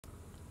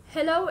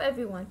Hello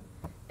everyone.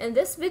 In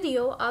this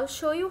video I'll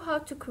show you how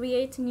to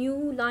create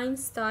new line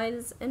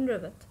styles in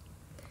Revit.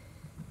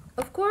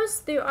 Of course,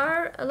 there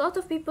are a lot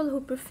of people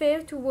who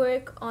prefer to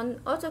work on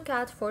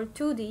AutoCAD for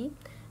 2D,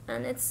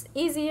 and it's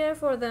easier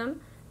for them.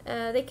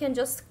 They can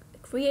just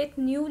create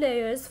new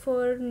layers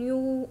for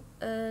new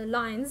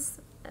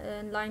lines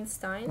and line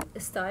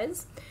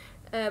styles.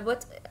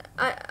 But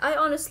I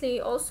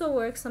honestly also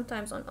work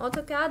sometimes on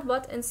AutoCAD,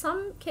 but in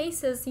some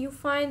cases you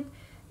find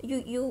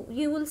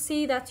you will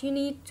see that you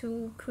need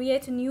to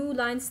create new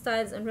line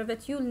styles in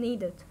Revit. You'll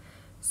need it.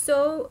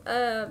 So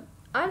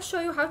I'll show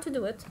you how to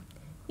do it.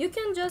 You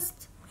can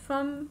just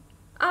from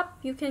up,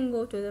 you can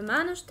go to the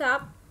Manage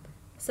tab,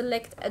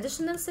 select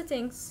Additional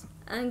Settings,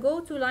 and go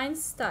to Line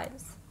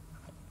Styles.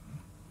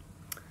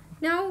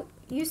 Now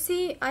you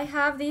see I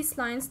have these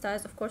line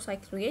styles. Of course, I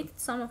created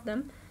some of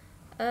them.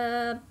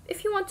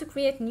 If you want to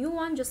create new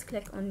one, just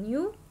click on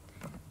New,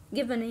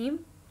 give a name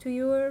to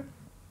your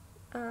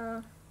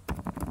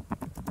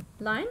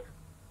line.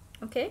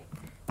 Okay,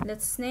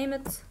 let's name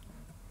it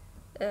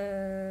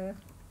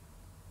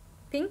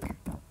pink.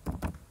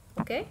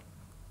 Okay,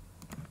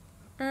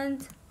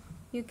 and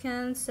you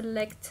can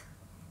select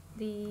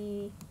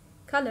the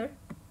color.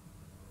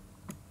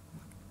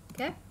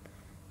 Okay,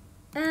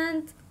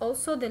 and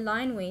also the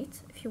line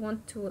weight if you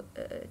want to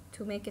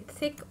make it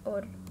thick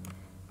or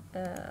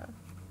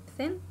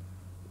thin,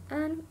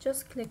 and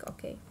just click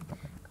OK.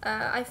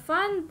 I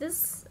find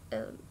this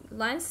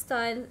line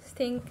style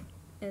thing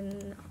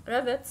in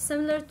Revit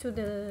similar to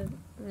the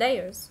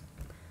layers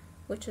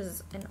which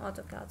is in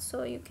AutoCAD,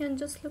 so you can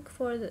just look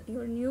for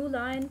your new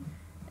line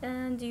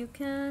and you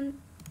can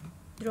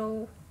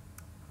draw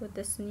with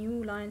this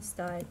new line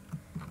style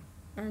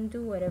and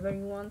do whatever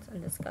you want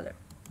in this color.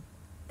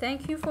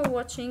 Thank you for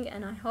watching,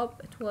 and I hope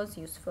it was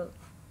useful.